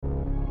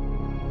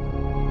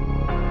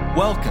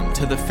Welcome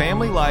to the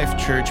Family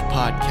Life Church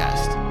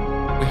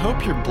podcast. We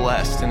hope you're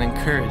blessed and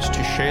encouraged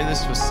to share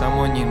this with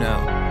someone you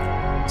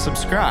know.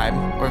 Subscribe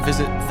or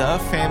visit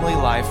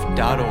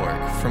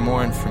thefamilylife.org for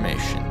more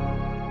information.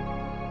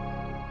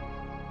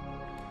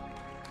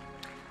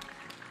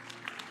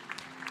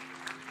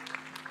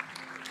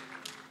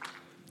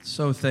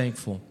 So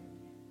thankful.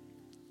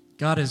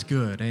 God is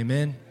good,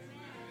 amen?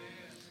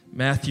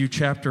 Matthew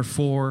chapter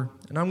 4,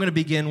 and I'm going to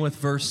begin with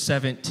verse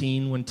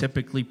 17. When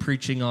typically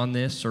preaching on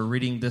this or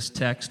reading this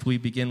text, we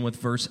begin with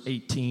verse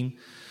 18.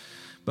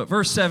 But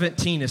verse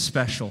 17 is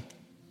special.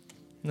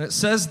 And it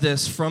says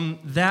this, from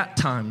that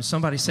time.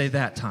 Somebody say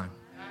that time.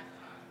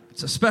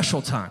 It's a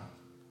special time.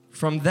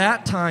 From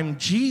that time,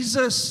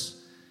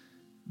 Jesus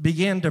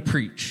began to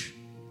preach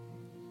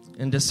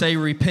and to say,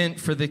 repent,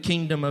 for the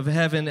kingdom of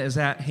heaven is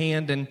at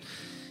hand. And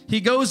he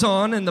goes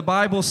on, and the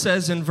Bible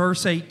says in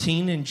verse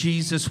 18, and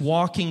Jesus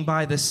walking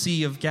by the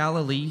Sea of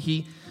Galilee,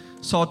 he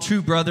saw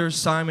two brothers,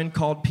 Simon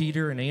called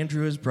Peter and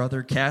Andrew his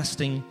brother,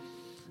 casting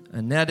a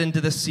net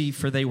into the sea,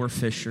 for they were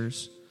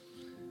fishers.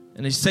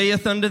 And he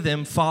saith unto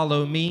them,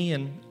 follow me,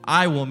 and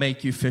I will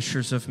make you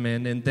fishers of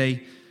men. And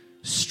they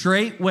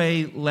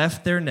straightway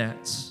left their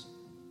nets,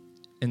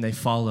 and they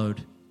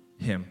followed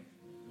him.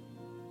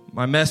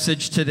 My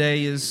message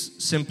today is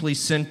simply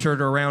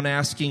centered around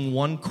asking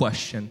one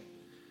question,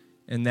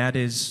 and that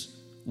is,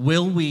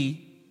 will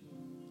we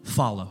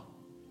follow?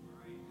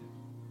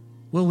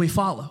 Will we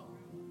follow?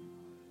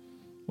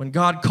 When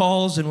God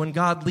calls and when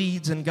God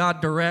leads and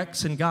God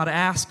directs and God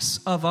asks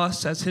of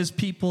us as His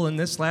people in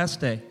this last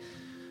day,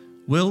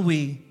 will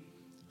we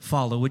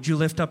follow? Would you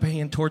lift up a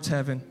hand towards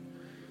heaven?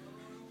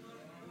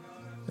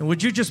 And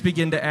would you just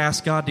begin to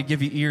ask God to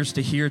give you ears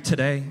to hear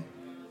today?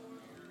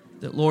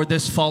 That, Lord,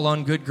 this fall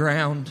on good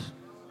ground.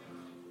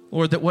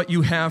 Lord, that what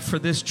you have for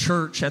this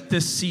church at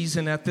this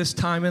season, at this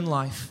time in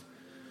life.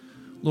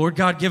 Lord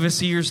God, give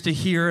us ears to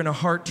hear and a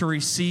heart to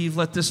receive.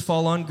 Let this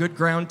fall on good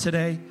ground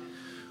today.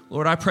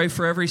 Lord, I pray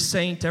for every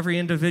saint, every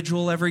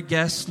individual, every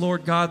guest,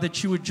 Lord God,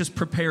 that you would just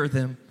prepare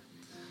them.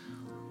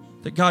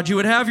 That, God, you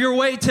would have your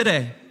way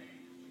today.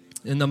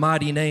 In the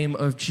mighty name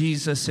of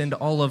Jesus, and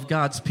all of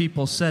God's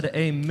people said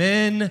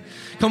amen.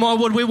 Come on,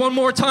 would we one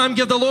more time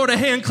give the Lord a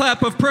hand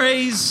clap of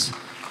praise?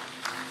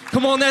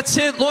 Come on, that's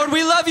it. Lord,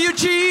 we love you,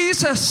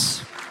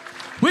 Jesus.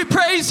 We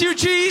praise you,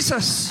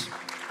 Jesus.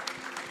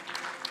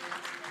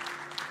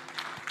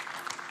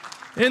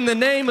 In the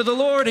name of the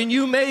Lord, and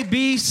you may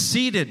be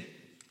seated.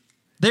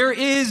 There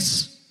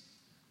is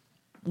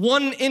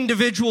one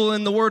individual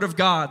in the Word of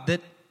God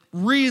that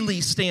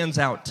really stands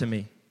out to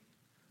me,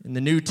 in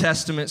the New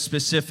Testament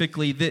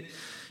specifically, that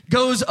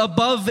goes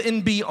above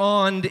and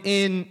beyond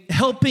in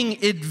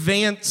helping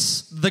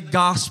advance the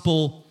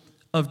gospel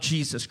of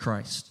Jesus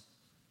Christ.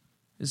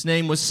 His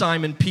name was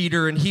Simon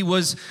Peter, and he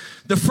was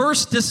the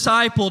first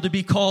disciple to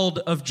be called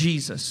of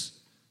Jesus.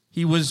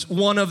 He was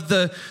one of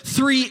the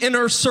three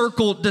inner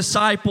circle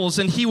disciples,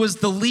 and he was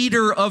the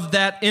leader of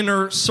that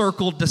inner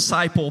circle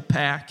disciple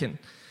pack. And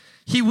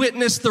he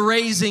witnessed the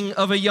raising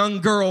of a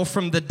young girl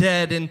from the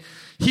dead, and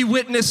he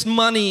witnessed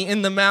money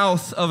in the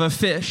mouth of a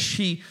fish.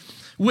 He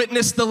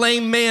witnessed the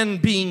lame man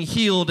being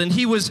healed, and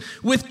he was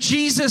with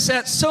Jesus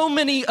at so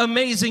many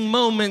amazing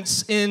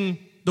moments in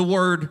the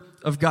Word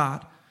of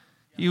God.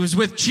 He was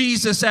with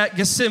Jesus at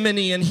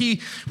Gethsemane, and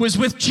he was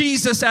with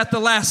Jesus at the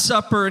Last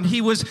Supper, and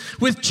he was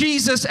with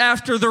Jesus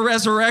after the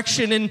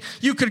resurrection. And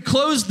you could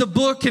close the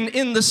book and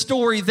end the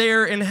story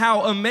there, and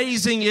how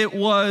amazing it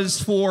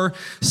was for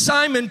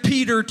Simon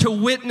Peter to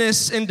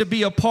witness and to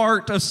be a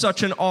part of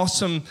such an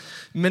awesome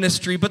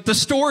ministry. But the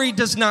story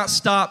does not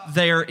stop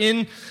there.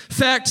 In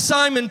fact,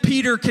 Simon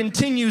Peter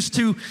continues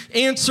to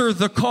answer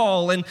the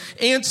call and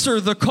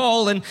answer the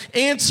call and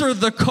answer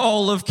the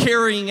call of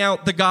carrying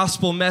out the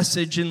gospel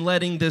message and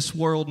letting this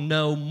world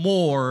know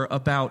more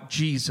about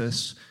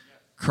Jesus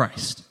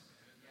Christ.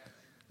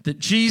 That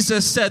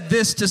Jesus said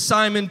this to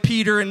Simon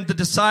Peter and the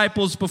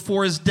disciples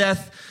before his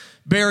death,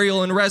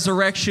 burial, and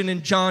resurrection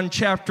in John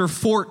chapter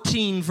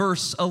 14,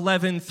 verse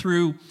 11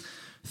 through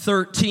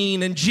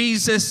 13. And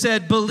Jesus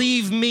said,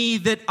 believe me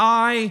that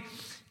I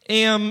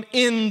am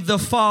in the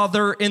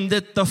Father and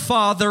that the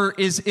Father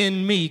is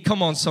in me.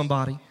 Come on,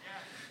 somebody.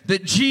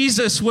 That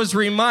Jesus was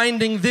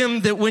reminding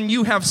them that when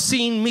you have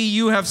seen me,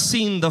 you have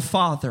seen the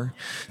Father.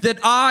 That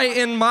I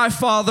and my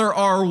Father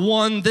are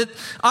one. That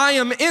I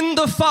am in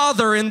the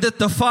Father and that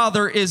the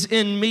Father is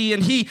in me.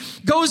 And he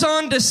goes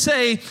on to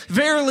say,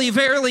 verily,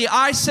 verily,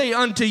 I say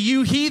unto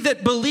you, he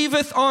that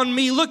believeth on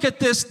me, look at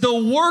this, the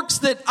works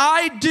that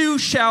I do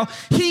shall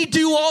he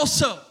do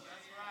also. That's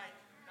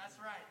right. That's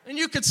right. And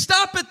you could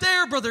stop it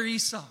there, Brother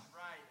Esau.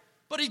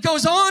 But he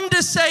goes on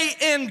to say,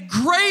 and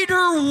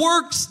greater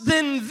works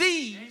than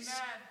these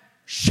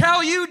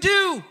shall you do.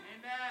 Amen.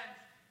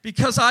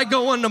 Because I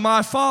go unto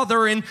my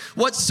Father, and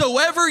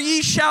whatsoever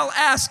ye shall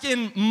ask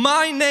in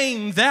my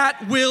name,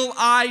 that will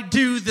I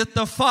do, that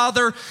the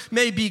Father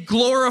may be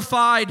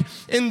glorified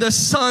in the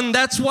Son.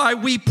 That's why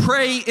we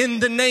pray in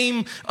the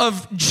name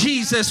of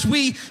Jesus.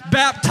 We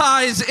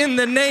baptize in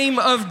the name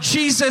of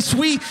Jesus.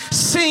 We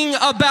sing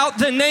about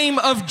the name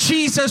of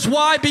Jesus.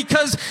 Why?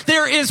 Because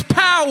there is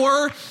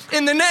power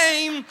in the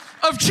name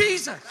of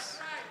Jesus.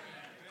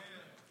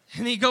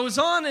 And he goes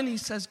on and he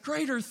says,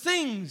 greater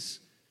things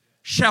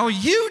shall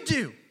you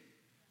do?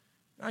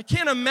 I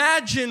can't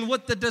imagine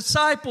what the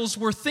disciples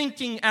were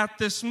thinking at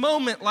this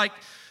moment. Like,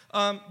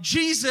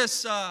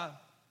 Jesus,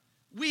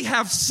 we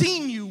have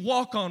seen you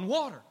walk on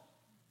water.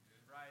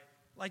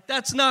 Like,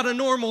 that's not a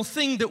normal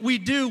thing that we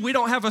do. We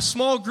don't have a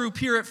small group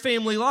here at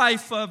Family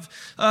Life of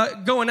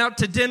going out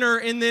to dinner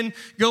and then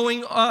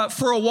going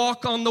for a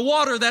walk on the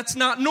water. That's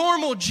not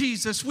normal,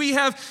 Jesus. We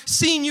have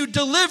seen you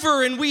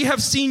deliver, and we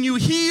have seen you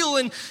heal,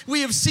 and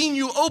we have seen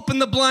you open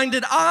the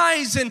blinded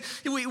eyes, and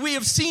we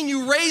have seen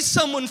you raise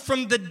someone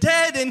from the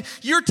dead, and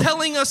you're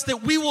telling us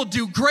that we will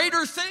do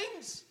greater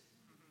things?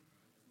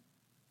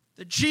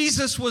 That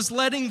Jesus was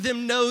letting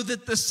them know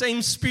that the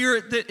same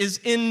Spirit that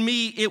is in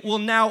me, it will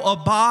now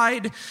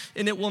abide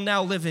and it will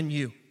now live in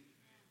you.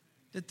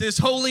 That this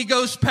Holy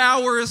Ghost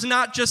power is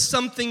not just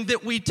something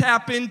that we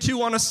tap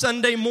into on a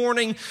Sunday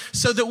morning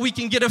so that we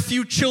can get a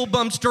few chill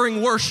bumps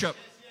during worship.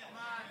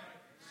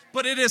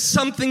 But it is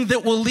something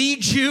that will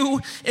lead you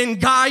and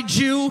guide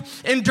you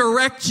and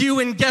direct you.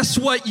 And guess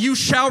what? You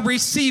shall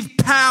receive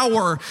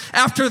power.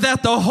 After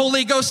that, the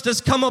Holy Ghost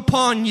has come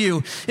upon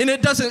you. And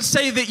it doesn't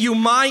say that you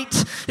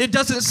might. It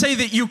doesn't say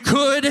that you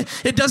could.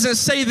 It doesn't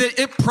say that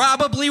it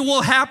probably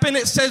will happen.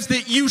 It says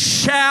that you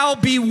shall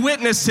be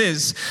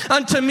witnesses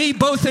unto me,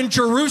 both in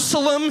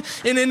Jerusalem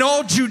and in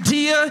all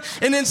Judea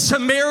and in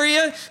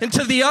Samaria and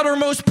to the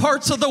uttermost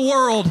parts of the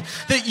world.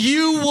 That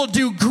you will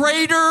do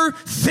greater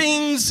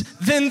things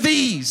than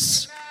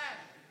these.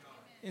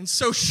 And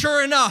so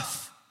sure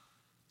enough,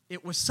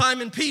 it was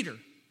Simon Peter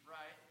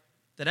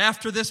that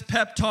after this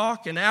pep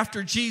talk and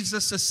after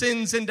Jesus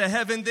ascends into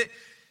heaven,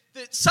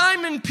 that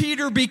Simon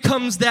Peter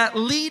becomes that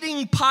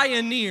leading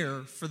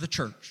pioneer for the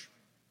church.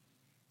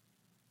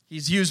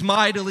 He's used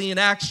mightily in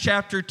Acts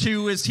chapter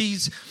 2 as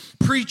he's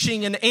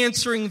preaching and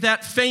answering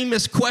that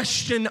famous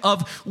question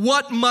of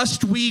what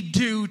must we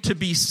do to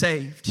be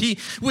saved. He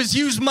was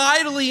used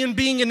mightily in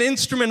being an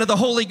instrument of the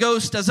Holy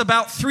Ghost as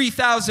about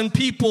 3,000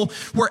 people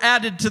were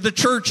added to the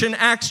church in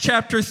Acts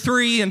chapter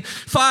 3 and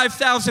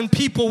 5,000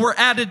 people were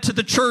added to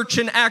the church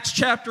in Acts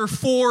chapter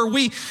 4.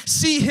 We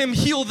see him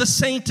heal the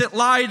saint at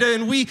Lydda,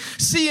 and we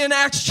see in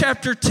Acts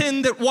chapter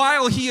 10 that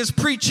while he is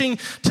preaching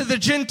to the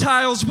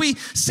Gentiles, we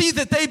see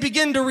that they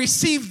begin to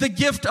receive the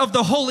gift of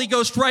the Holy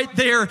Ghost right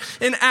there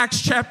in Acts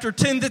chapter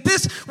 10, that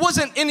this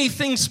wasn't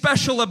anything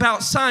special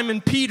about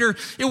Simon Peter.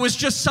 It was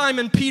just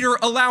Simon Peter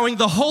allowing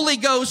the Holy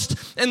Ghost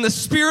and the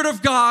Spirit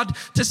of God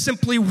to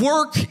simply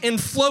work and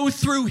flow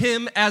through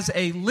him as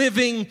a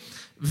living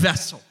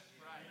vessel.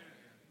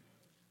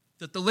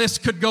 That the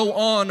list could go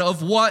on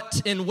of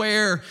what and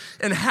where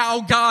and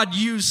how God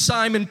used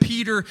Simon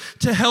Peter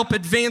to help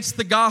advance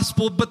the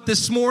gospel. But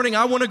this morning,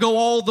 I want to go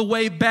all the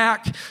way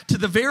back to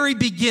the very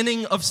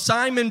beginning of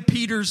Simon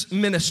Peter's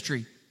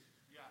ministry.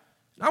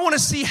 I want to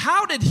see,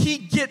 how did he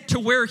get to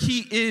where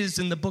he is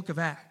in the book of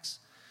Acts?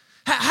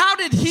 How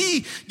did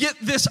he get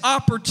this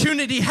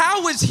opportunity?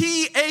 How was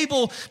he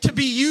able to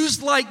be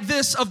used like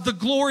this of the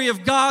glory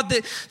of God?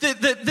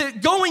 That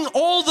going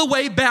all the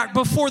way back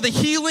before the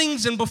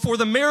healings and before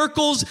the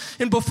miracles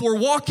and before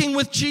walking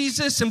with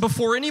Jesus and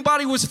before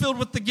anybody was filled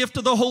with the gift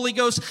of the Holy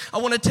Ghost, I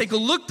want to take a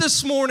look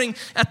this morning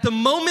at the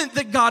moment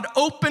that God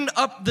opened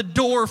up the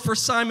door for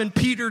Simon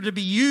Peter to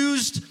be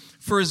used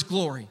for his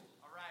glory.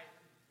 All right.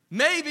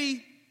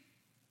 Maybe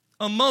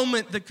a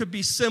moment that could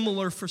be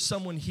similar for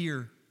someone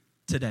here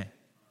today.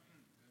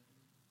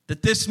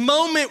 That this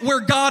moment where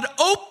God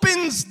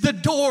opens the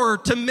door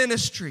to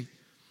ministry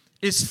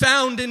is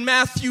found in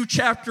Matthew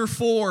chapter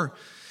 4,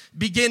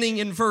 beginning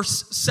in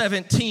verse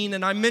 17.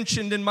 And I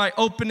mentioned in my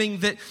opening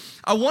that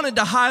I wanted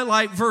to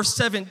highlight verse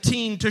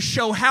 17 to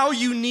show how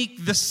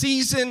unique the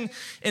season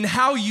and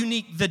how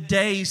unique the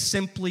day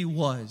simply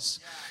was.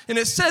 And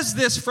it says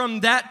this: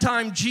 from that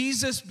time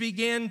Jesus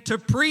began to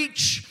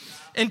preach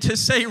and to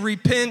say,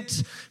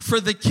 repent,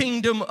 for the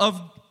kingdom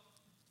of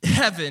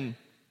heaven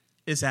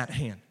is at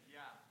hand.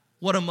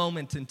 What a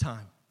moment in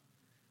time.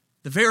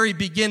 The very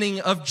beginning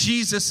of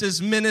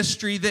Jesus'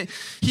 ministry, that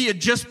he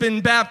had just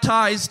been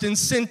baptized and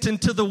sent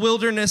into the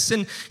wilderness,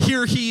 and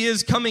here he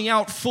is coming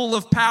out full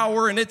of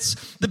power, and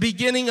it's the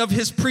beginning of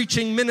his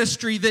preaching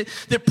ministry,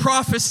 that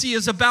prophecy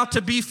is about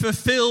to be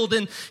fulfilled,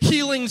 and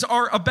healings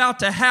are about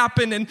to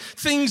happen, and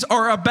things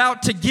are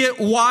about to get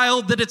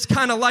wild, that it's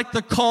kind of like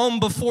the calm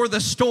before the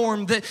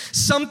storm, that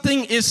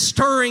something is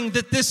stirring,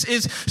 that this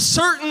is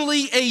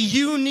certainly a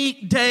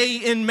unique day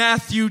in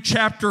Matthew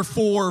chapter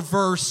 4,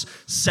 verse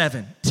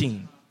 17.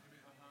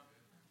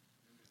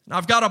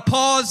 I've got to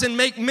pause and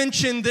make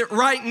mention that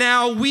right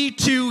now, we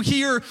too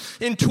here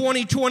in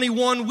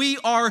 2021, we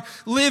are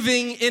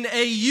living in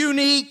a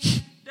unique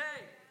day.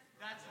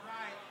 That's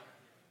right.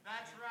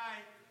 That's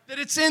right. That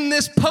it's in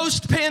this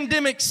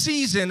post-pandemic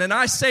season, and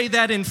I say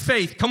that in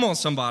faith. Come on,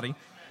 somebody.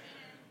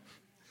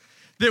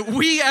 That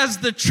we as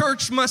the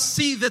church must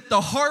see that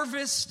the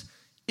harvest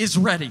is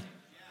ready.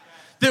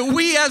 That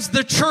we as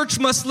the church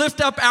must lift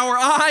up our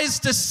eyes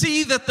to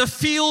see that the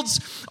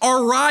fields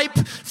are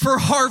ripe for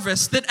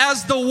harvest. That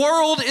as the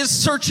world is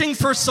searching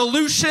for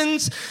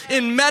solutions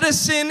in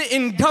medicine,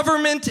 in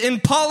government, in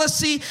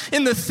policy,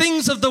 in the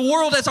things of the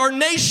world, as our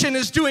nation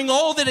is doing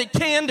all that it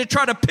can to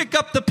try to pick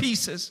up the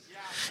pieces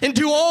and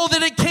do all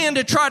that it can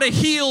to try to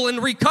heal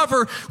and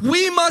recover,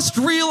 we must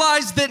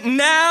realize that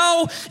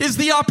now is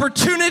the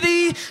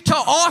opportunity to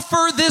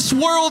offer this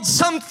world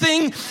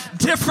something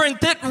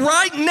different. That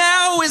right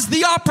now is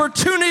the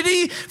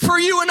opportunity for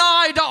you and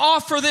I to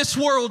offer this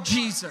world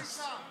Jesus.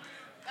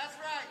 That's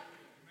right.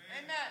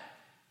 Amen.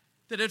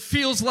 That it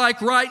feels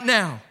like right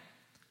now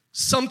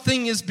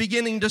something is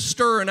beginning to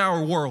stir in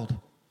our world.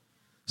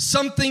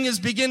 Something is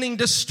beginning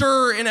to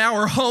stir in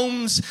our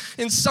homes,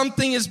 and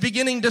something is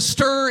beginning to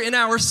stir in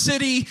our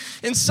city,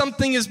 and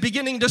something is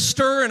beginning to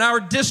stir in our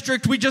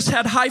district. We just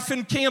had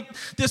Hyphen Camp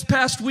this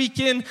past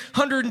weekend,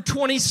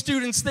 120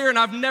 students there, and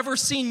I've never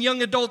seen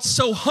young adults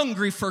so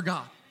hungry for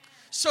God.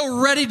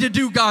 So ready to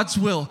do God's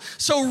will,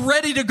 so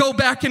ready to go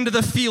back into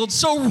the field,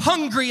 so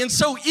hungry and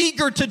so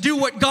eager to do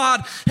what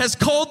God has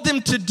called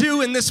them to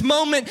do. In this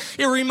moment,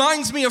 it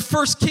reminds me of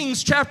 1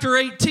 Kings chapter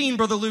 18,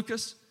 Brother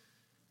Lucas.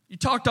 You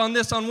talked on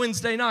this on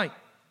Wednesday night,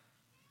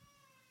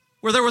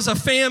 where there was a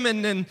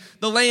famine in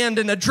the land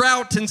and a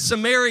drought in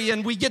Samaria,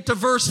 and we get to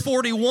verse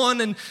 41,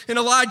 and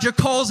Elijah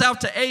calls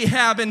out to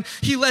Ahab, and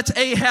he lets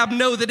Ahab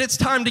know that it's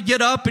time to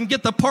get up and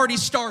get the party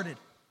started.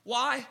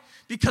 Why?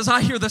 Because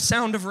I hear the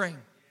sound of rain.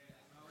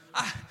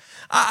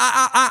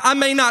 I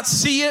may not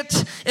see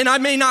it and I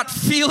may not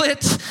feel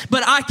it,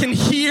 but I can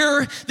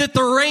hear that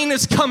the rain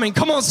is coming.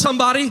 Come on,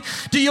 somebody.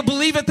 Do you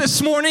believe it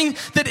this morning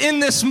that in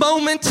this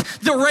moment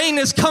the rain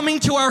is coming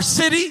to our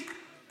city?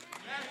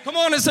 Come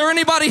on, is there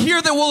anybody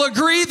here that will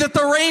agree that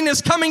the rain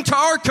is coming to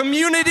our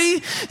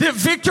community, that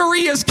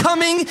victory is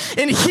coming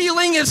and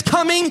healing is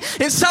coming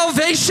and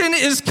salvation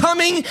is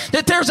coming,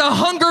 that there's a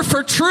hunger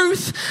for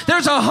truth,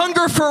 there's a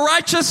hunger for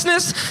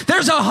righteousness,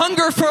 there's a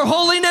hunger for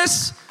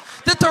holiness?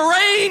 That the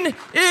rain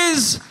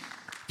is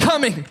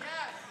coming.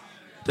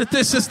 That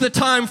this is the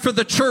time for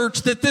the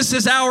church. That this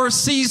is our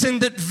season.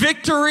 That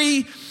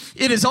victory,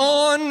 it is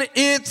on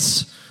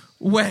its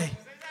way.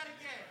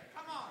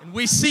 And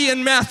we see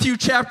in Matthew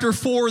chapter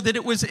 4 that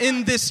it was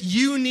in this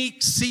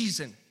unique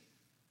season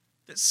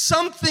that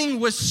something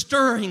was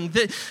stirring.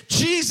 That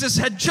Jesus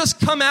had just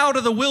come out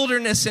of the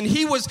wilderness and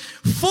he was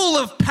full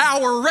of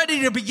power,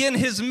 ready to begin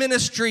his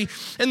ministry.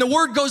 And the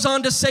word goes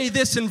on to say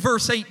this in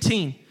verse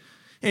 18.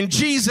 And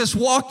Jesus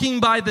walking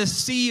by the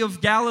Sea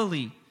of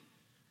Galilee,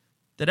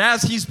 that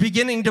as he's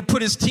beginning to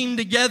put his team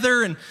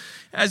together and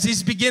as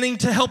he's beginning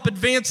to help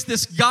advance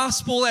this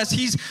gospel, as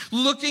he's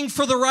looking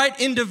for the right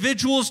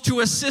individuals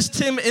to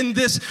assist him in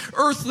this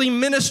earthly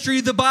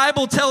ministry, the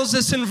Bible tells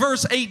us in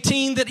verse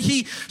 18 that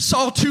he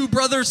saw two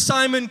brothers,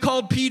 Simon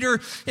called Peter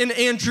and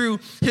Andrew,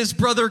 his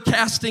brother,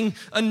 casting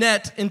a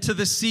net into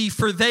the sea.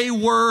 For they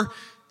were,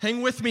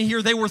 hang with me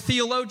here, they were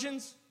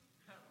theologians.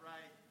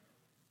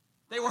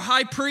 They were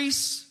high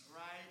priests.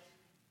 Right.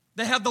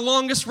 They had the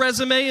longest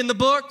resume in the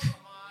book.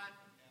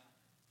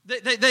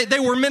 They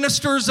were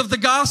ministers of the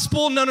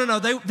gospel. No.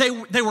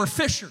 They were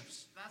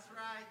fishers. That's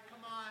right.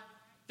 Come on.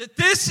 That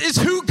this is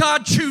who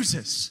God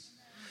chooses.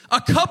 A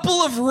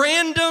couple of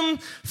random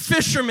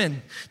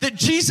fishermen. That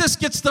Jesus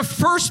gets the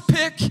first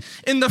pick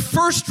in the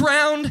first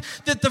round.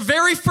 That the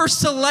very first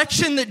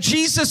selection that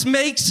Jesus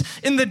makes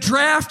in the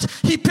draft,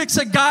 he picks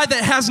a guy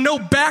that has no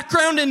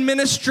background in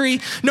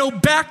ministry, no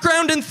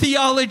background in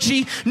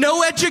theology,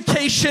 no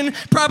education,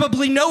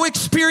 probably no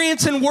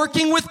experience in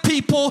working with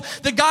people.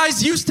 The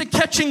guy's used to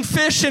catching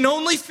fish and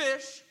only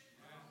fish.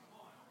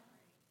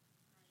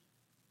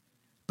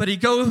 But he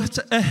goes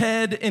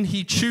ahead and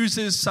he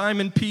chooses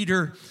Simon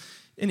Peter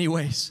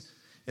anyways.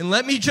 And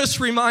let me just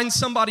remind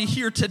somebody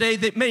here today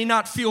that may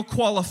not feel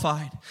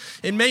qualified.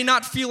 It may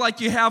not feel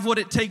like you have what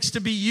it takes to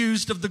be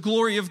used of the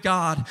glory of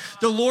God.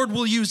 The Lord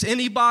will use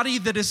anybody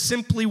that is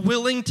simply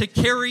willing to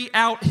carry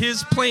out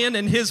his plan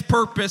and his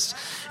purpose.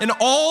 And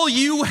all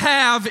you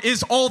have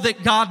is all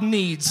that God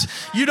needs.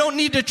 You don't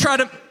need to try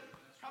to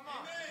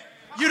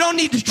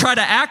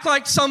act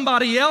like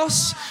somebody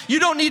else. You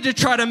don't need to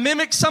try to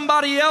mimic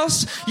somebody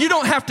else. You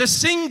don't have to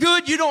sing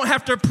good. You don't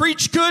have to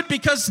preach good,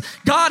 because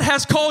God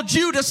has called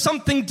you to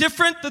something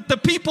different that the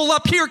people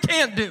up here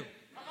can't do.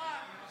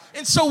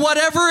 And so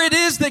whatever it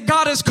is that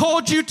God has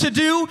called you to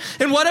do,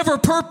 and whatever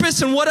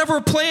purpose and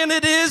whatever plan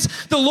it is,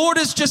 the Lord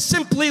is just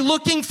simply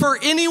looking for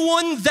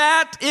anyone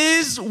that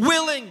is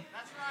willing.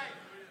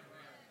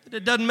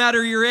 It doesn't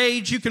matter your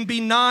age. You can be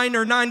 9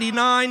 or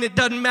 99. It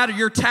doesn't matter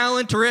your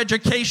talent or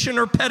education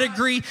or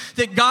pedigree.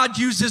 That God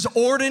uses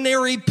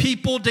ordinary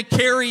people to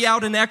carry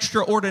out an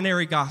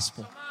extraordinary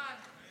gospel.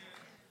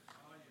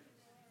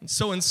 And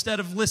so instead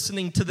of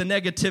listening to the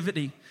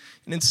negativity,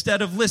 and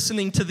instead of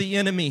listening to the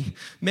enemy,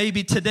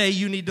 maybe today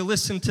you need to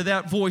listen to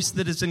that voice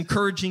that is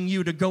encouraging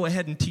you to go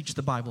ahead and teach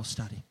the Bible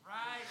study.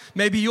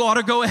 Maybe you ought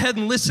to go ahead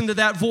and listen to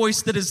that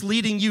voice that is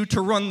leading you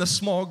to run the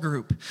small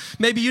group.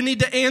 Maybe you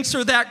need to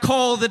answer that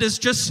call that is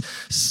just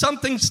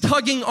something's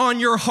tugging on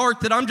your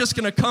heart that I'm just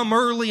going to come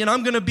early and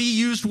I'm going to be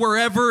used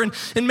wherever and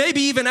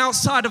maybe even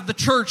outside of the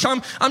church.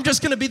 I'm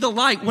just going to be the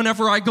light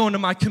whenever I go into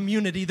my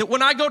community. That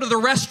when I go to the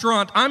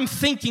restaurant, I'm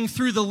thinking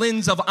through the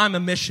lens of I'm a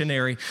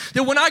missionary.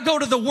 That when I go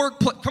to the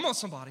workplace, come on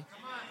somebody.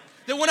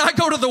 That when I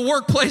go to the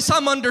workplace,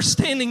 I'm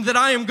understanding that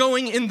I am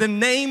going in the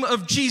name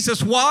of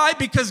Jesus. Why?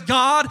 Because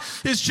God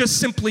is just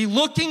simply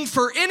looking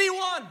for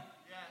anyone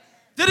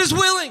that is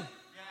willing.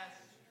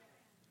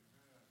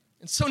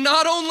 And so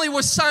not only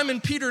was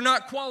Simon Peter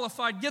not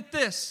qualified, get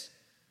this,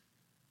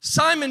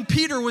 Simon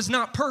Peter was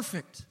not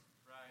perfect.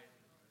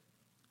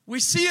 We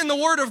see in the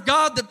Word of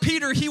God that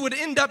Peter, he would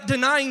end up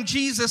denying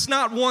Jesus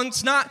not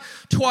once, not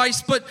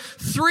twice, but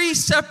 3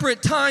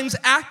 separate times,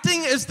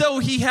 acting as though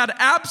he had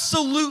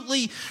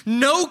absolutely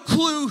no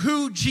clue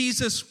who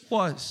Jesus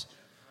was.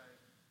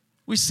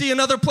 We see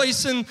another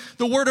place in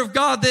the Word of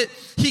God that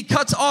he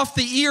cuts off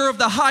the ear of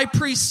the high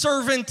priest's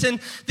servant,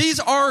 and these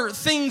are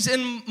things,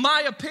 in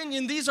my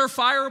opinion, these are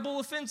fireable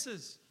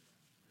offenses.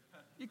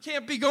 You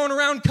can't be going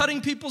around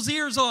cutting people's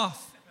ears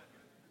off.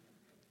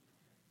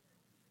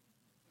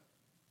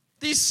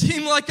 These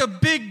seem like a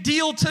big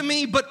deal to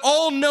me, but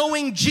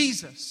all-knowing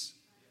Jesus,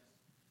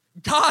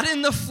 God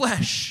in the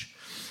flesh,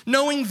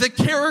 knowing the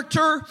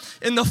character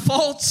and the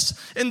faults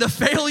and the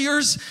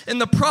failures and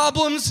the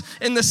problems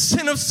and the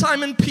sin of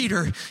Simon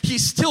Peter, he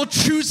still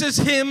chooses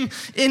him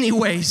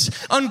anyways.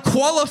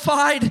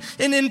 Unqualified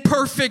and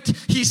imperfect,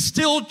 he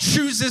still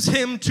chooses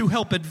him to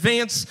help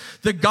advance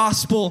the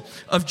gospel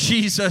of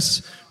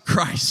Jesus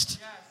Christ.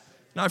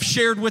 And I've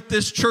shared with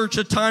this church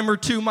a time or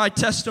two my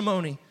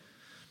testimony.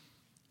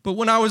 But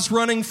when I was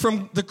running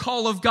from the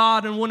call of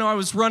God, and when I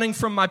was running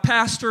from my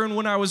pastor, and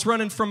when I was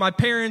running from my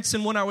parents,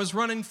 and when I was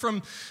running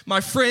from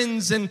my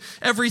friends and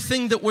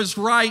everything that was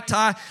right,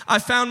 I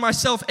found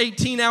myself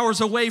 18 hours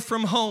away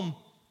from home,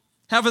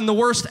 having the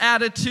worst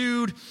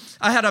attitude.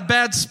 I had a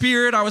bad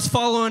spirit. I was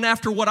following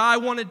after what I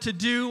wanted to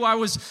do. I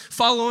was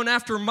following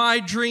after my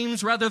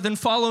dreams rather than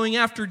following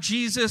after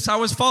Jesus. I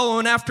was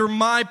following after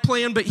my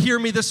plan. But hear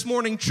me this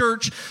morning,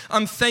 church.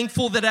 I'm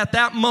thankful that at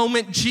that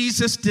moment,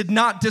 Jesus did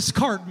not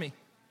discard me.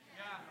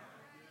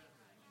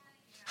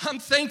 I'm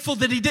thankful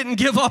that he didn't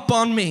give up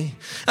on me.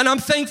 And I'm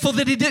thankful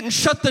that he didn't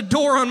shut the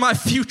door on my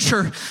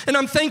future. And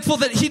I'm thankful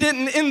that he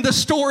didn't end the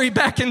story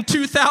back in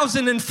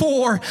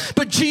 2004.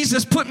 But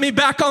Jesus put me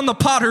back on the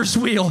potter's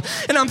wheel.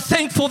 And I'm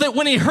thankful that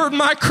when he heard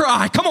my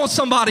cry, come on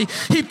somebody,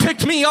 he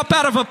picked me up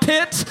out of a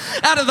pit,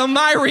 out of the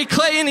miry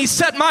clay, and he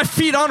set my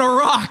feet on a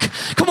rock.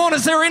 Come on,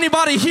 is there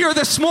anybody here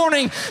this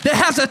morning that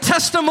has a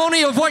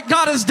testimony of what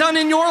God has done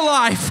in your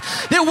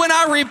life? That when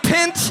I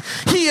repent,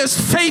 he is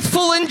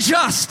faithful and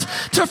just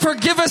to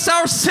forgive us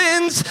our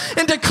sins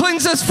and to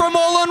cleanse us from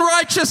all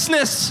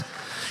unrighteousness.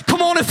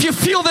 Come on, if you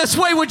feel this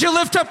way, would you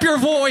lift up your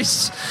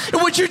voice?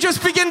 And would you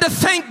just begin to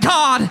thank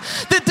God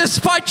that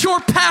despite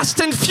your past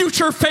and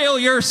future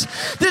failures,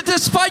 that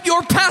despite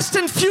your past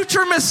and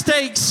future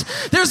mistakes,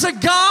 there's a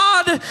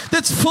God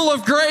that's full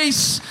of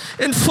grace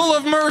and full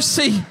of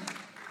mercy. Thank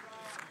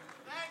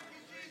you,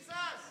 Jesus.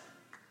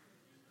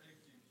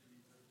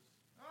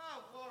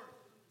 Oh, Lord.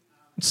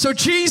 So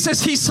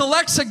Jesus, he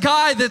selects a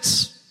guy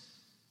that's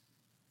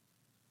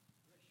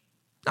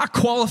not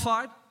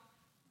qualified,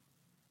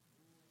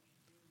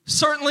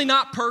 certainly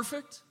not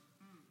perfect,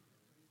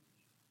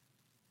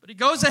 but he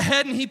goes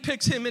ahead and he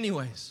picks him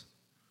anyways.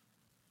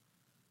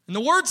 And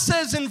the word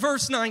says in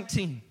verse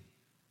 19,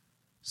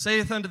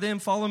 saith unto them,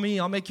 follow me,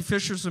 I'll make you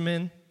fishers of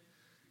men.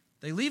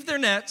 They leave their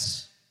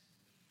nets,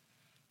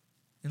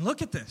 and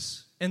look at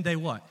this, and they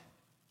what?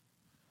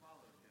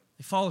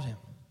 They followed him.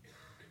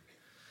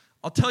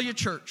 I'll tell you,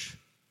 church,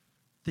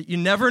 that you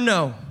never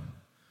know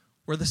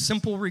where the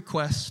simple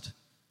request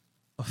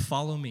of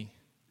follow me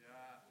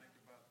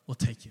will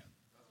take you.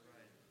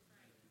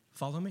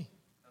 Follow me.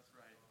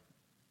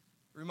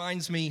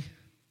 Reminds me of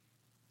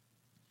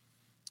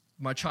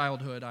my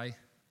childhood.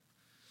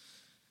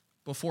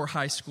 Before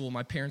high school,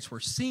 my parents were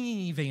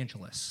singing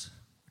evangelists,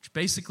 which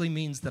basically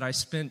means that I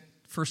spent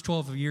the first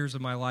 12 years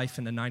of my life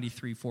in a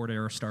 93 Ford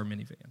Aerostar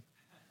minivan.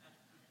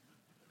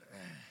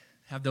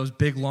 Have those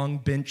big, long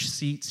bench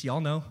seats.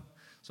 Y'all know.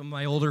 Some of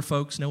my older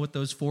folks know what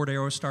those Ford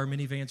Aerostar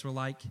minivans were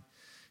like.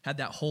 Had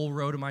that whole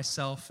row to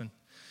myself, and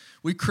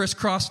we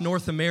crisscrossed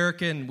North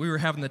America, and we were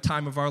having the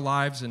time of our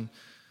lives, and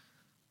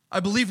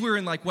I believe we were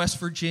in like West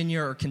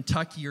Virginia or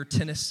Kentucky or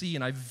Tennessee,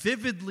 and I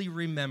vividly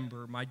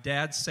remember my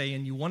dad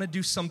saying, you want to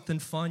do something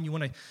fun? You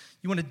want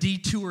to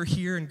detour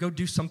here and go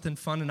do something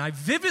fun? And I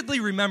vividly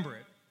remember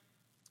it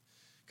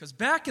Because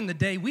back in the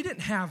day, we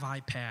didn't have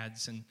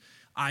iPads and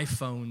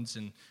iPhones,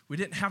 and we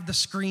didn't have the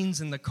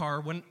screens in the car.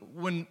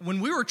 When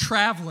we were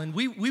traveling,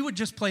 we would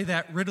just play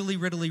that riddly,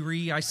 riddly,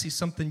 ree, I see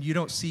something you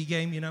don't see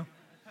game, you know?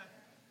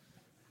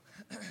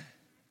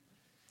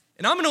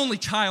 And I'm an only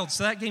child,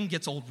 so that game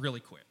gets old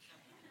really quick.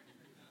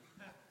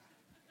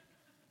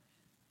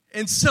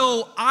 And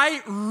so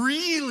I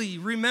really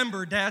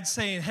remember Dad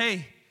saying, hey,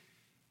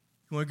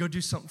 you want to go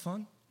do something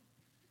fun?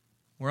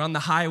 We're on the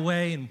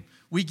highway, and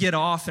we get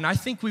off, and I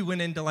think we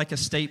went into like a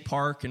state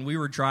park, and we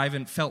were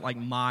driving, felt like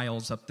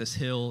miles up this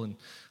hill and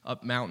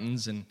up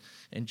mountains, and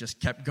just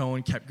kept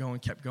going,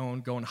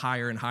 going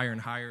higher and higher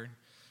and higher.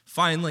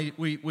 Finally,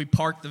 we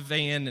parked the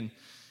van, and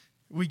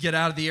we get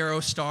out of the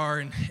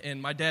Aerostar, and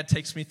my dad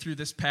takes me through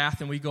this path,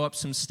 and we go up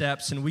some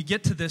steps, and we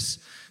get to this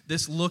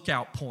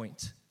lookout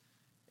point.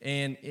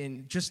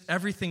 And just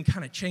everything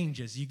kind of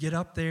changes. You get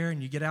up there,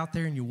 and you get out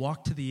there, and you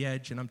walk to the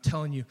edge, and I'm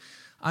telling you,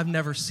 I've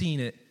never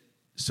seen it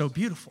so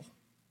beautiful.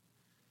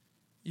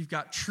 You've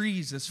got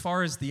trees as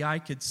far as the eye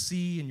could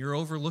see, and you're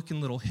overlooking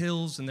little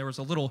hills, and there was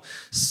a little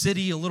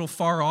city a little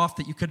far off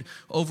that you could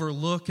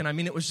overlook. And I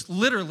mean, it was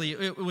literally,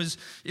 it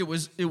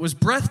was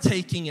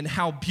breathtaking, and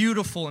how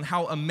beautiful and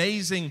how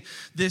amazing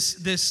this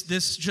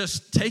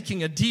just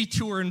taking a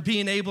detour and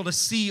being able to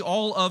see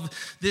all of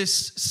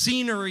this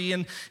scenery.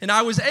 And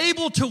I was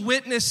able to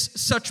witness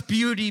such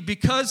beauty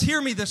because,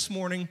 hear me this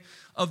morning,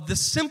 of the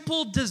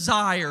simple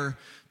desire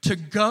to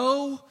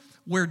go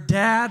where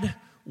Dad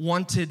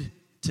wanted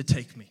to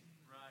take me.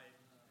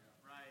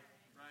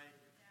 Right.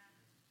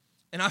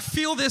 And I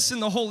feel this in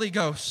the Holy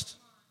Ghost,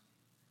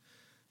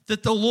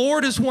 that the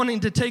Lord is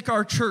wanting to take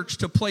our church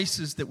to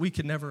places that we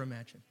could never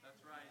imagine.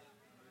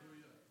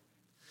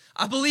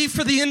 I believe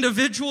for the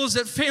individuals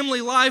at Family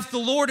Life, the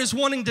Lord is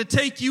wanting to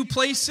take you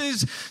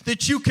places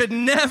that you could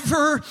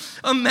never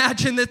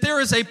imagine, that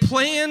there is a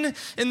plan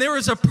and there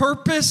is a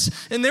purpose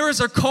and there is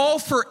a call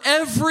for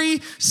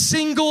every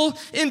single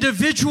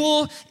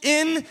individual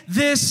in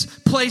this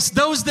place.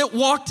 Those that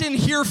walked in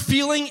here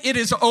feeling it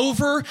is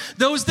over,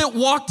 those that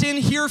walked in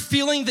here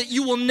feeling that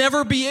you will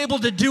never be able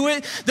to do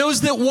it,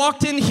 those that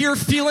walked in here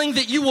feeling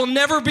that you will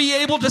never be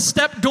able to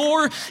step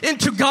door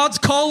into God's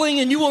calling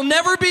and you will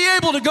never be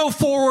able to go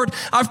forward.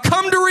 I've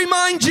come to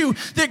remind you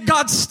that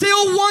God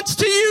still wants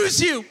to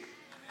use you.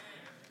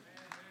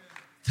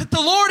 That the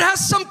Lord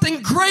has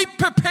something great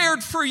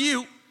prepared for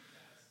you.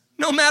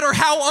 No matter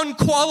how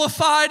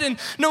unqualified and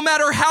no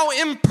matter how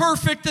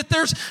imperfect, that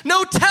there's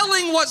no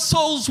telling what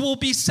souls will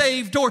be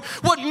saved or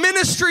what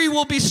ministry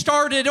will be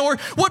started or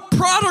what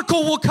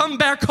prodigal will come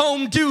back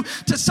home due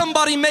to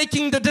somebody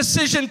making the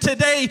decision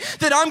today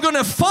that I'm going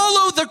to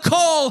follow the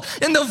call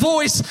and the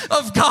voice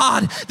of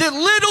God. That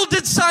little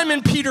did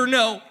Simon Peter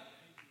know.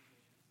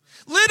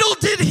 Little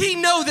did he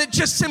know that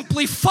just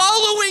simply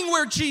following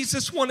where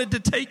Jesus wanted to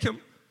take him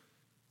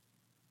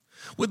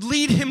would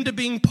lead him to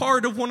being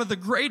part of one of the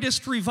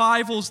greatest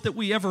revivals that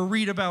we ever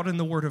read about in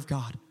the Word of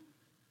God.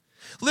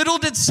 Little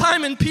did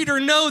Simon Peter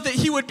know that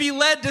he would be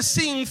led to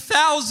seeing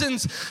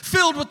thousands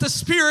filled with the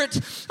Spirit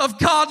of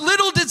God.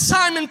 Little did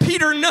Simon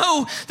Peter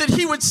know that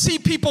he would see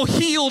people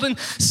healed and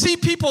see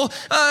people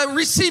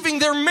receiving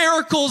their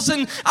miracles.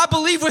 And I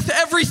believe with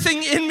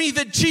everything in me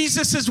that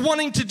Jesus is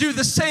wanting to do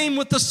the same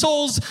with the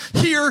souls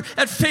here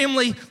at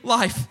Family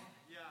Life.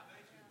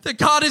 That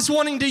God is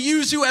wanting to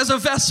use you as a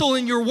vessel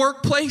in your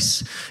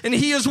workplace, and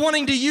He is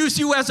wanting to use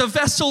you as a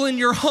vessel in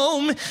your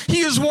home.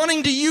 He is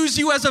wanting to use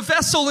you as a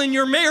vessel in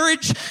your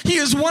marriage. He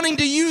is wanting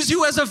to use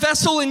you as a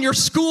vessel in your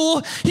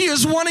school. He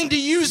is wanting to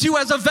use you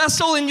as a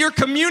vessel in your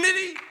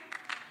community.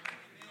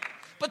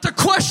 But the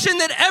question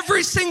that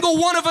every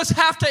single one of us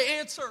have to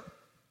answer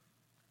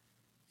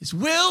is,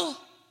 will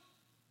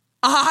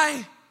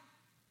I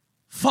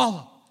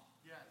follow?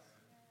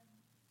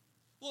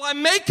 Will I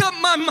make up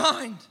my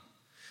mind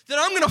that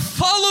I'm going to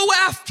follow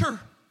after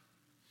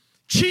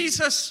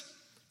Jesus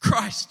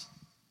Christ?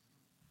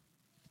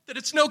 That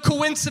it's no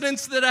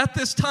coincidence that at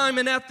this time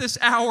and at this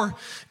hour,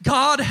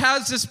 God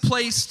has us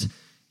placed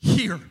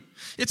here.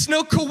 It's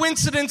no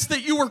coincidence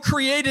that you were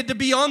created to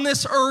be on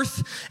this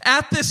earth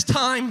at this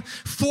time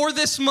for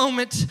this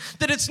moment.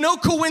 That it's no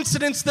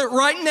coincidence that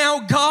right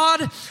now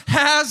God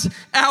has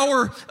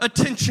our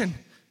attention.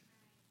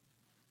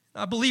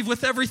 I believe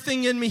with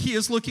everything in me, He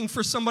is looking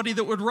for somebody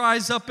that would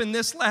rise up in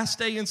this last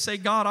day and say,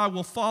 God, I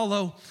will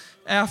follow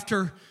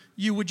after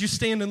you. Would you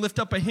stand and lift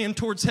up a hand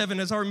towards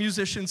heaven as our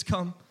musicians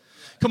come?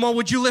 Come on,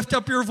 would you lift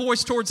up your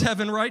voice towards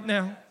heaven right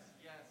now?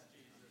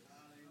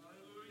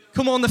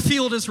 Come on, the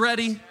field is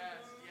ready.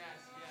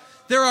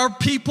 There are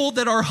people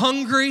that are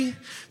hungry.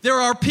 There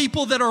are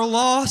people that are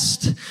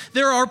lost.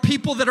 There are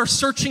people that are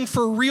searching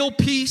for real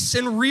peace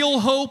and real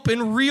hope.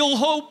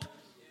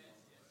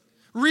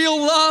 Real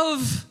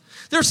love.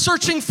 They're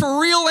searching for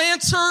real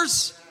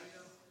answers.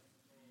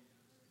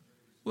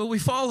 Will we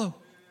follow?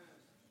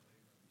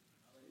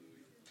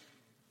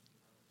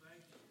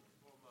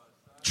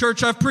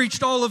 Church, I've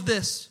preached all of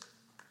this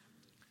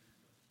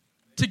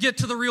to get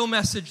to the real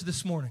message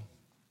this morning.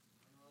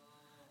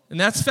 And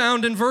that's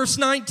found in verse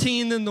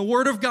 19, and the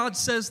Word of God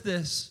says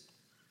this: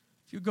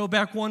 If you go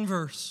back one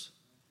verse.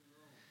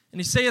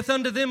 And he saith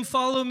unto them,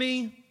 follow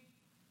me,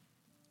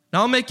 and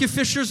I'll make you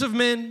fishers of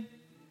men.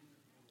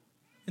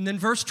 And then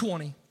verse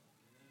 20.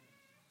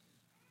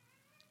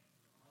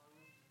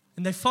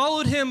 And they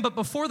followed him, but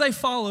before they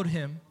followed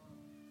him,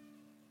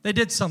 they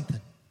did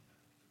something.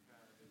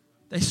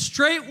 They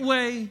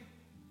straightway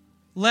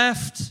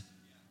left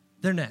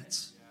their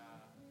nets.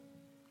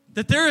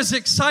 That there is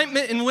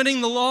excitement in winning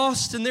the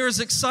lost, and there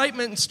is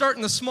excitement in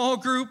starting the small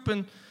group,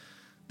 and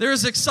there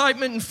is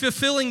excitement in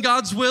fulfilling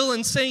God's will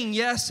and saying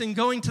yes and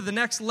going to the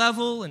next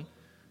level and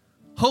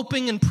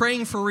hoping and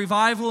praying for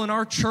revival in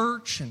our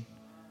church. And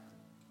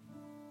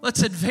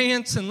let's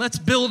advance and let's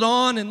build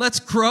on and let's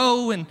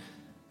grow and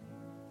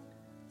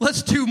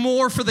let's do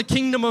more for the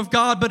kingdom of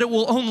God, but it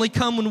will only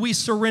come when we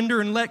surrender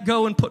and let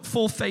go and put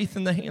full faith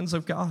in the hands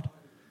of God.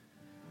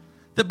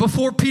 That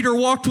before Peter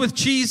walked with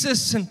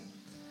Jesus and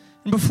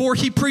before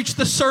he preached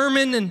the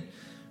sermon and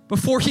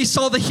before he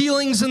saw the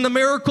healings and the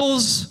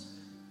miracles,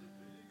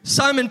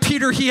 Simon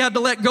Peter, he had to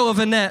let go of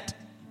a net.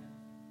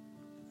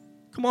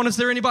 Come on, is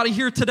there anybody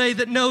here today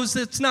that knows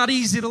that it's not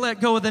easy to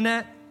let go of the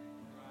net?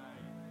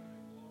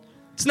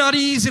 It's not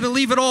easy to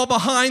leave it all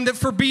behind. That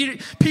for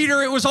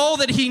Peter, it was all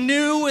that he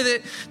knew,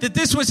 that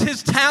this was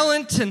his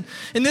talent, and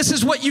this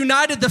is what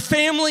united the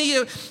family.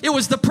 It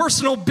was the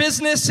personal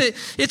business.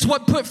 It's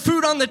what put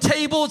food on the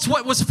table. It's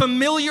what was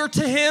familiar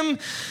to him.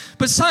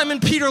 But Simon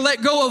Peter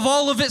let go of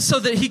all of it so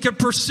that he could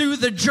pursue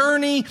the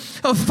journey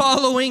of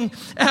following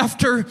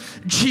after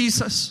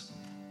Jesus.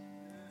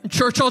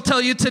 Church, I'll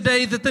tell you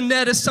today that the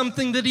net is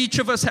something that each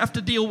of us have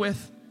to deal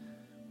with.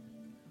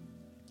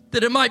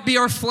 That it might be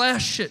our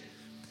flesh, it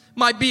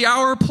might be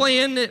our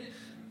plan, it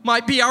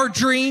might be our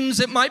dreams,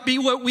 it might be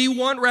what we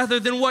want rather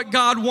than what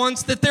God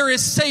wants, that there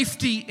is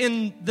safety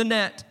in the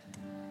net.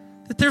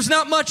 That there's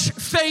not much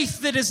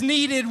faith that is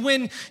needed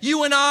when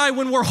you and I,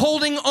 when we're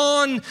holding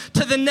on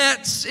to the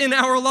nets in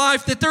our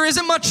life, that there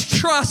isn't much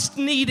trust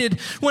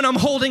needed when I'm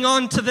holding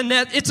on to the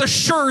net. It's a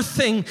sure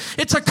thing.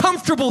 It's a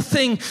comfortable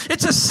thing.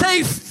 It's a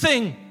safe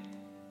thing.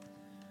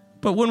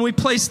 But when we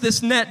place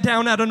this net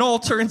down at an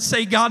altar and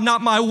say, God,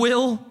 not my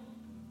will,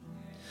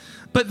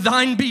 but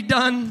thine be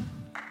done,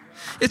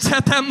 it's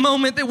at that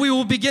moment that we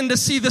will begin to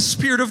see the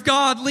Spirit of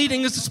God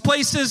leading us to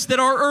places that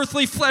our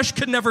earthly flesh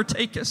could never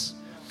take us.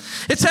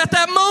 It's at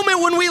that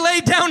moment when we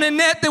lay down a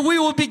net that we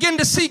will begin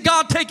to see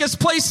God take us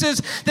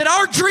places that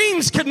our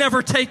dreams could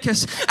never take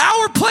us.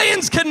 Our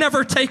plans could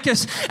never take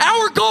us.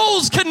 Our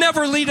goals could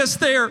never lead us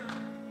there.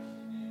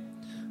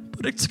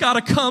 But it's got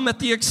to come at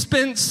the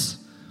expense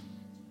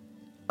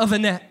of a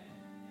net.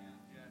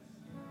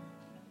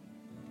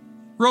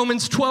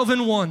 Romans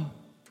 12:1.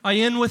 I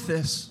end with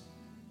this.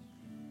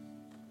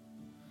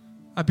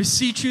 I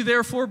beseech you,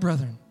 therefore,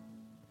 brethren,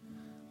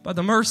 by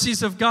the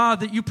mercies of God,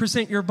 that you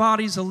present your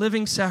bodies a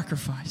living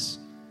sacrifice,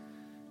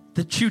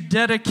 that you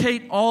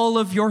dedicate all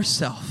of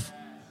yourself,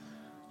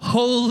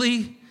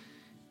 holy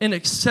and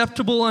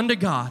acceptable unto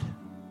God,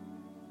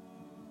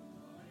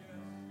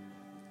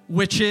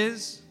 which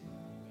is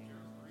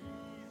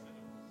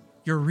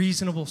your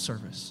reasonable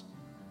service.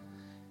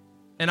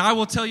 And I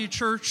will tell you,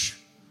 church,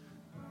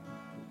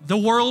 the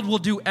world will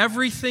do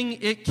everything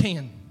it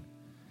can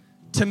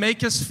to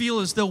make us feel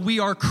as though we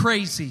are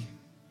crazy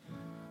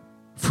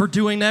for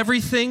doing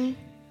everything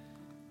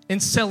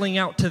and selling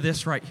out to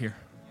this right here.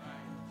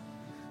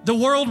 The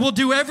world will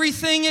do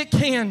everything it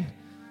can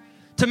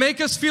to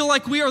make us feel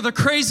like we are the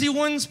crazy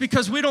ones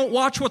because we don't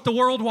watch what the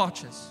world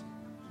watches.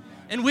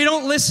 And we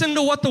don't listen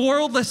to what the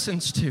world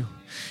listens to.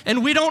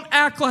 And we don't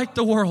act like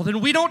the world.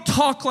 And we don't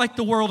talk like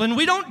the world. And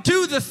we don't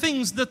do the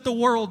things that the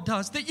world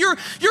does. That you're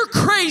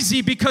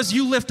crazy because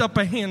you lift up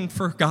a hand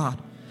for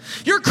God.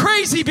 You're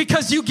crazy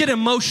because you get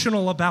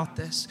emotional about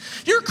this.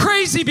 You're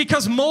crazy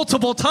because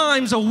multiple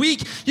times a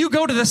week you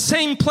go to the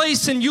same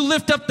place and you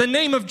lift up the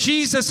name of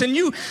Jesus and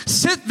you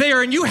sit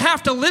there and you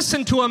have to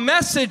listen to a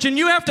message and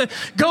you have to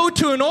go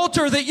to an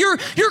altar. That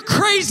you're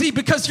crazy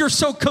because you're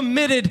so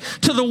committed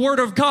to the Word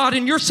of God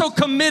and you're so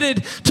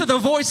committed to the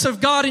voice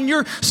of God and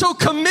you're so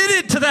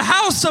committed to the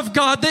house of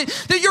God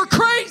that you're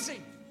crazy.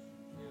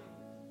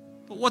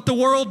 But what the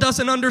world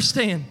doesn't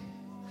understand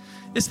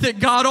is that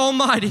God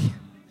Almighty,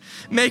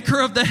 maker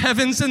of the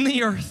heavens and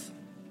the earth,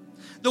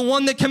 the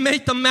one that can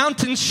make the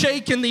mountains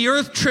shake and the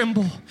earth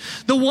tremble,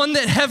 the one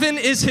that heaven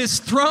is his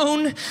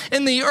throne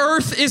and the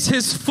earth is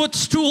his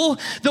footstool,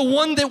 the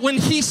one that when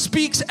he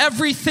speaks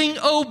everything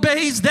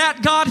obeys,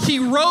 that God, he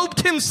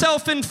robed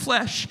himself in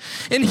flesh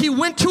and he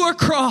went to a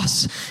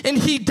cross and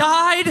he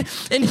died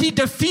and he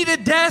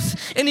defeated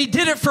death and he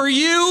did it for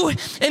you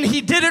and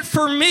he did it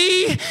for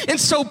me. And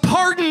so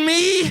pardon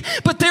me,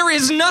 but there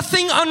is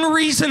nothing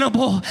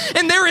unreasonable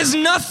and there is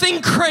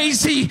nothing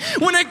crazy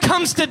when it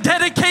comes to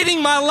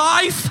dedicating my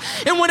life,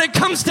 and when it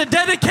comes to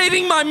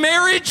dedicating my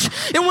marriage,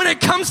 and when it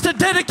comes to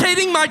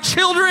dedicating my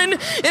children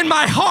and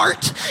my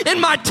heart and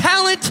my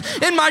talent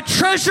and my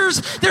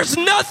treasures. There's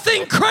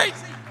nothing crazy.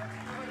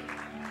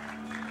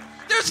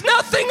 There's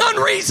nothing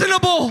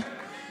unreasonable,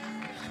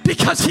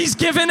 because he's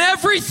given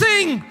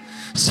everything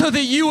so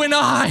that you and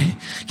I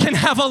can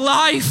have a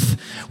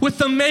life with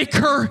the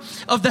maker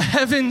of the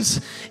heavens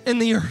and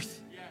the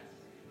earth.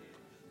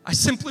 I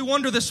simply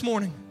wonder this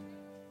morning,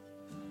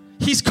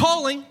 He's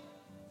calling,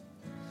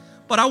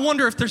 but I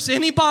wonder if there's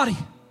anybody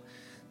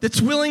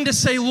that's willing to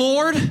say,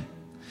 Lord,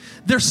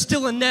 there's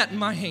still a net in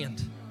my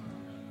hand.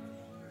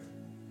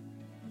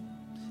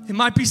 It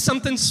might be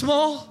something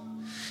small.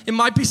 It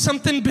might be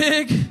something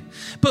big.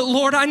 But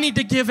Lord, I need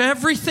to give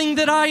everything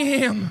that I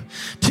am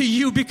to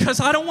you because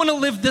I don't want to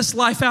live this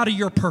life out of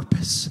your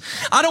purpose.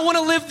 I don't want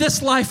to live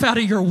this life out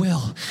of your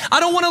will. I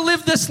don't want to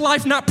live this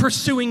life not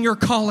pursuing your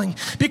calling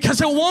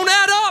because it won't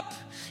add up.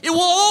 It will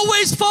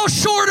always fall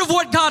short of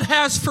what God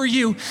has for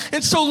you.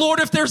 And so, Lord,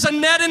 if there's a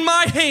net in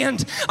my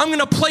hand, I'm going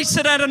to place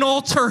it at an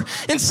altar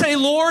and say,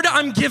 Lord,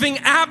 I'm giving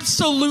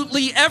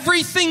absolutely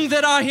everything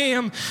that I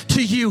am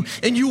to you.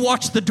 And you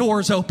watch the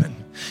doors open.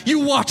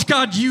 You watch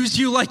God use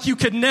you like you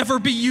could never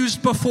be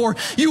used before.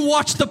 You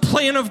watch the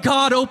plan of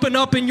God open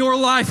up in your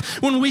life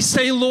when we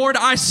say, Lord,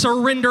 I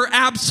surrender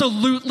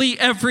absolutely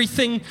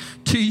everything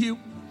to you.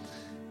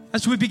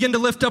 As we begin to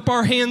lift up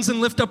our hands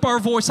and lift up our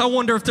voice, I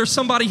wonder if there's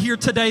somebody here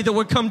today that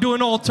would come to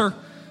an altar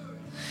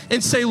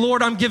and say,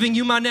 Lord, I'm giving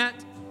you my net.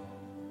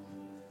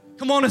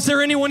 Come on, is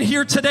there anyone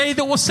here today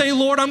that will say,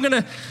 Lord, I'm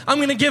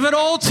gonna give it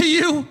all to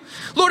you?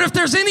 Lord, if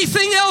there's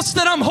anything else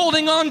that I'm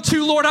holding on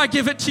to, Lord, I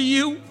give it to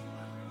you.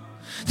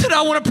 That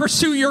I want to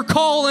pursue your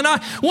call and I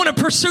want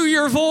to pursue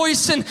your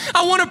voice and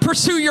I want to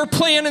pursue your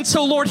plan. And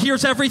so, Lord,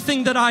 here's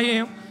everything that I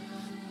am.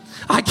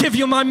 I give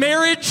you my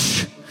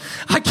marriage.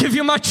 I give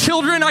you my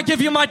children. I give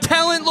you my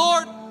talent,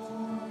 Lord.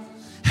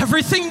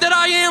 Everything that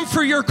I am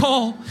for your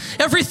call.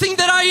 Everything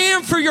that I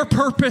am for your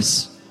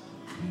purpose.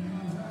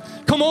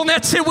 Come on,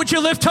 that's it. Would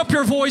you lift up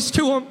your voice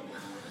to Him?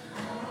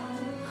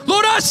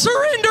 Lord, I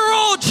surrender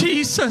all,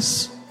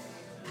 Jesus.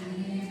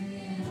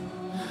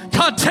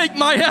 God, take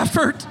my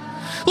effort.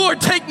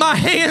 Lord, take my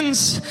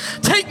hands.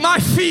 Take my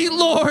feet,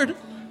 Lord.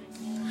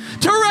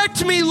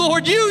 Direct me,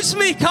 Lord. Use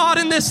me, God,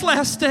 in this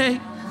last day.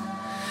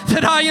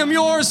 That I am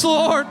yours,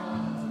 Lord.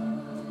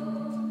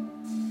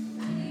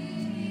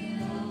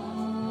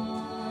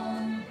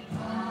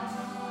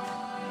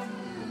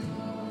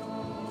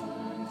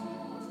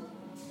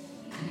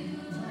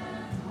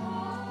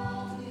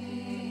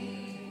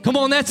 Come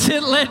on, that's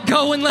it. Let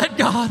go and let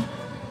God.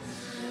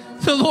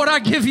 So, Lord, I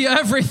give you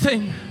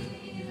everything.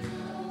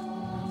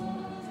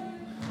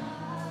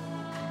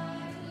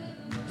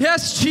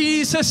 Yes,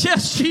 Jesus.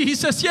 Yes,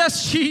 Jesus.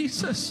 Yes,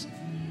 Jesus.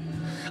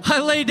 I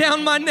lay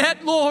down my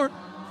net, Lord.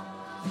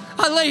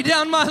 I lay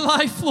down my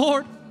life,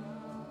 Lord.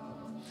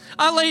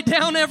 I lay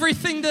down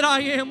everything that I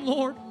am,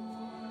 Lord.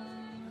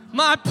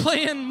 My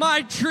plan,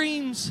 my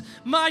dreams,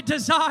 my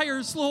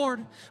desires,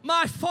 Lord.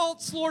 My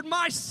faults, Lord.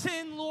 My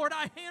sin, Lord.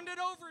 I hand it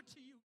over to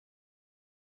you.